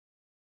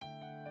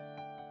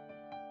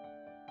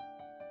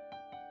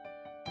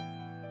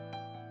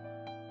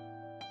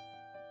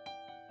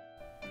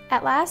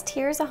At last,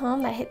 here is a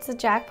home that hits the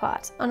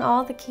jackpot on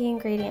all the key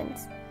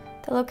ingredients.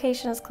 The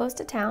location is close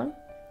to town,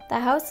 the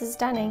house is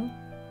stunning,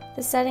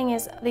 the setting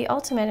is the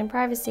ultimate in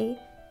privacy,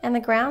 and the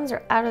grounds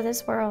are out of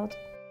this world.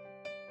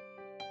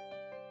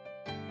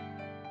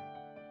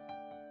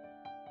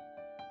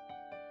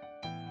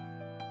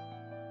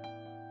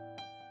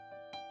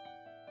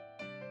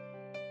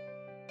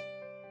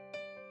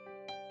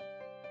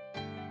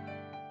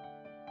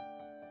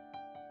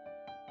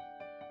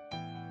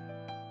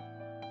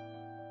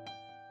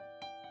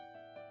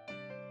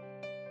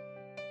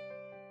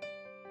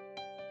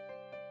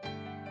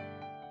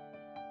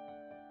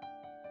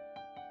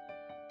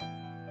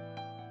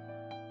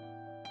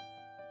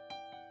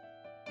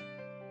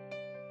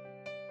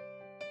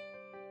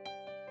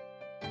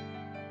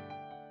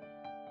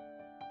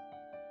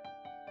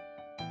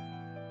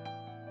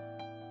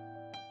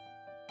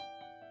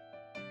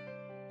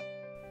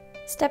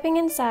 Stepping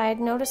inside,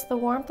 notice the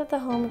warmth of the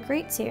home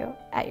greets you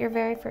at your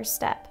very first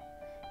step.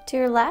 To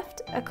your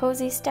left, a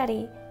cozy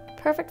study,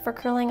 perfect for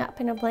curling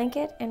up in a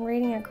blanket and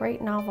reading a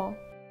great novel.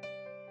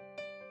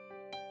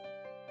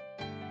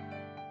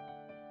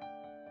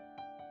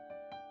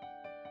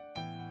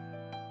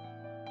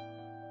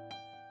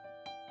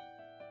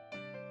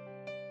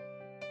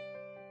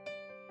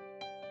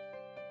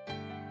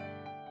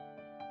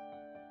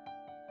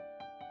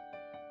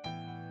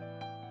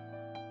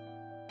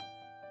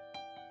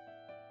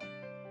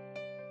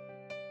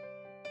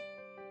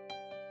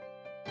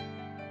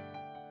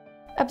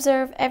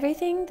 Observe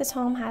everything this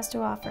home has to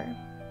offer.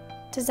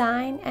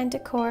 Design and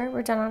decor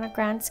were done on a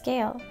grand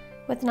scale,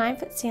 with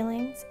 9-foot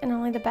ceilings and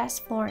only the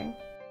best flooring.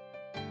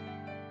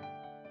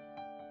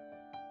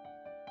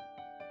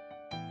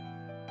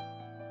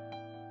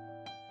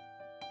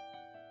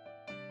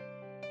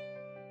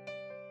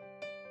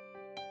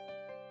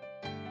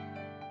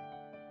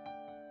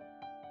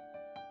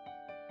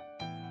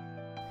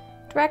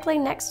 Directly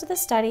next to the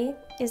study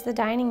is the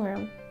dining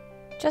room.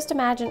 Just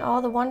imagine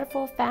all the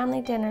wonderful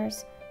family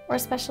dinners or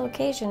special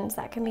occasions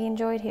that can be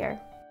enjoyed here.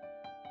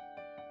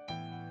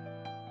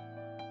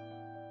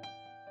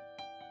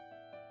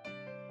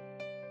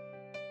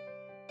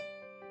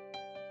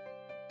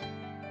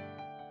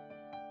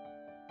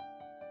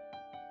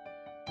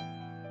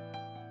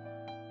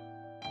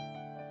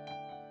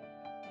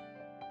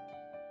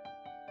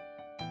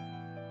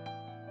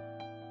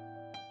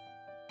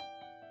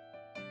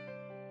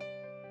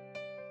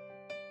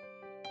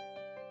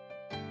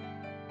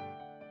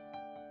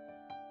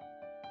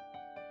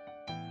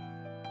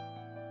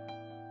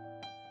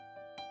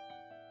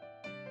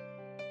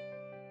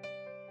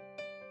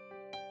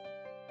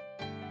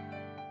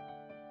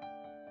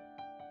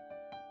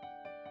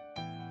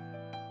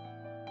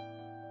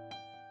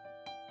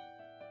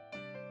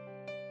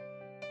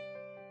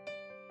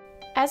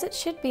 As it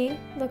should be,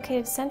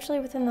 located centrally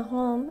within the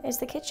home is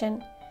the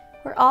kitchen,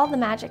 where all the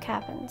magic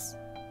happens.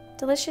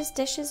 Delicious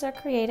dishes are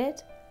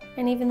created,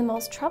 and even the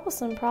most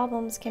troublesome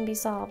problems can be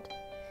solved.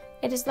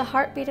 It is the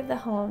heartbeat of the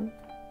home,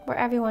 where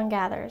everyone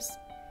gathers.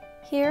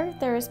 Here,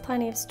 there is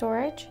plenty of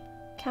storage,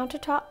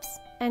 countertops,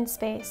 and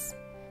space,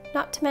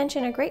 not to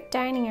mention a great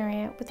dining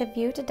area with a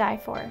view to die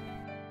for.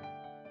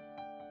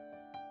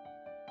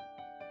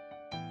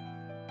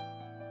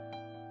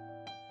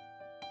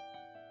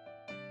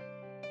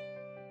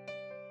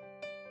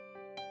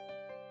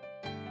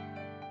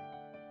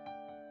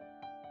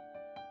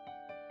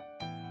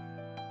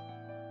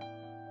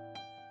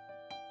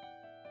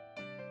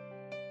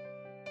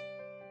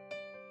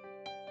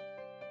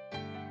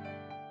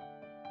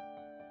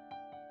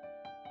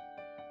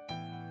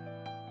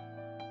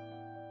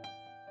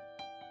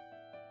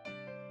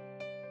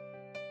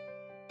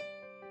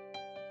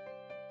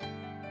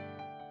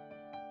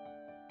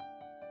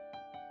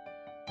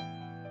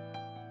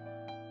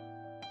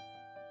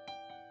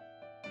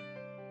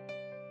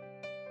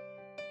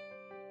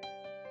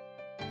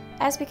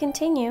 As we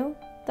continue,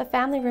 the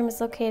family room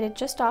is located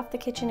just off the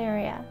kitchen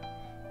area.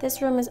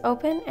 This room is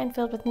open and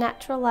filled with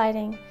natural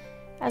lighting,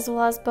 as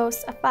well as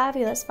boasts a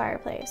fabulous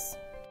fireplace.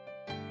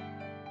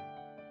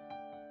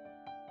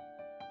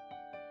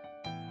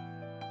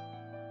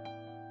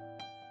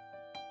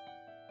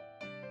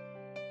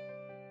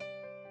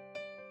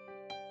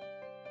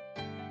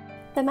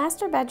 The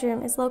master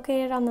bedroom is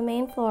located on the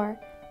main floor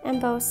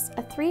and boasts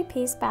a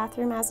 3-piece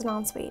bathroom as an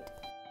ensuite.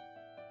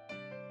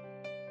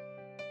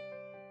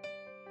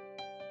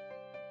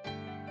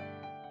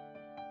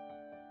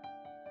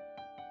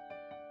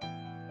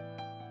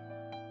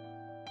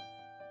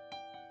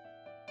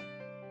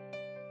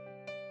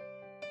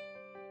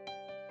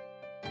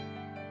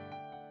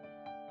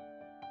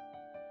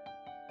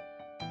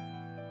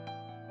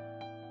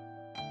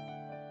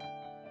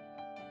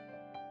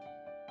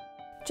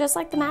 Just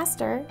like the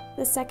master,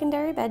 the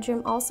secondary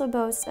bedroom also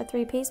boasts a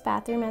 3-piece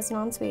bathroom as an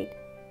ensuite.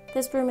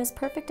 This room is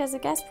perfect as a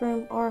guest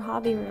room or a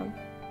hobby room.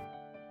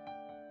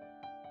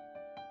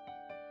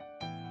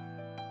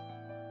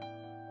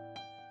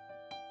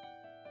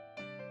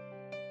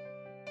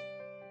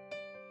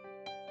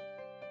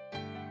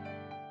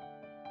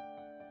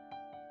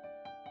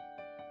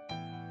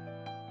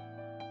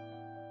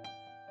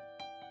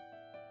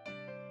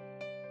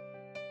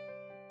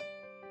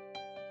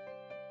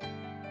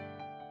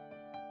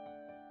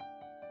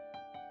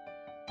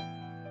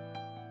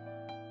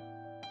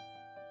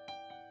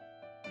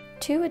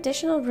 2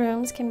 additional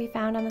rooms can be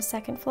found on the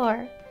 2nd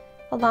floor,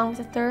 along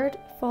with a 3rd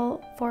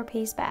full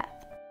 4-piece bath.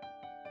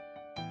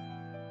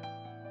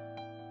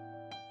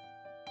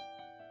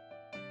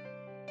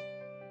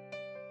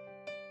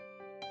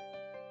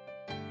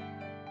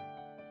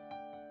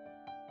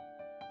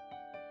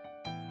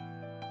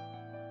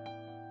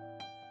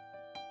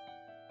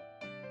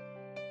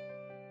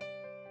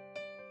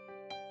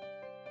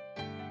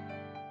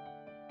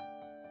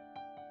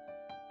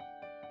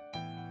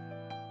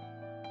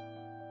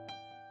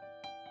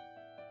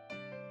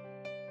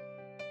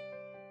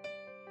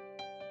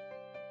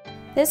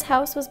 This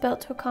house was built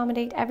to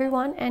accommodate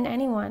everyone and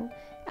anyone,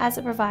 as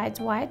it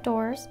provides wide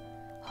doors,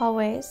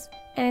 hallways,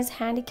 and is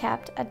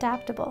handicapped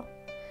adaptable.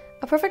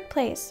 A perfect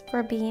place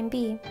for a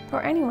B&B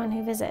or anyone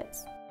who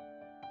visits.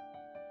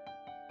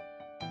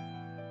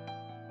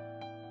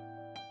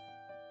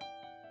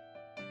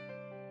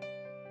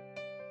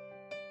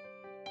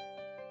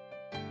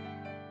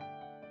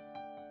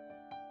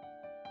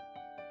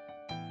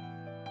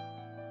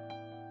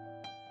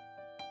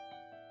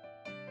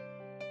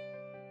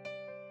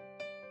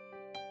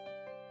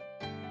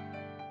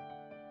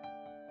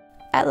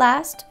 At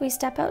last, we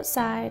step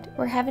outside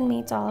where heaven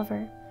meets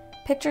Oliver.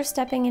 Picture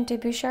stepping into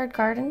Bouchard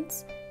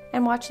Gardens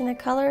and watching the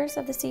colors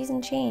of the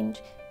season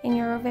change in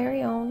your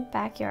very own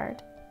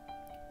backyard.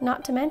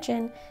 Not to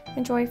mention,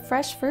 enjoy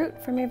fresh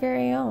fruit from your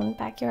very own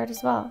backyard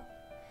as well.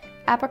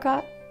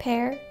 Apricot,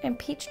 pear, and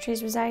peach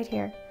trees reside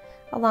here,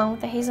 along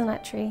with the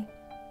hazelnut tree.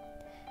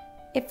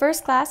 If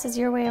first class is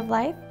your way of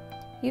life,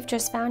 you've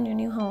just found your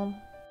new home.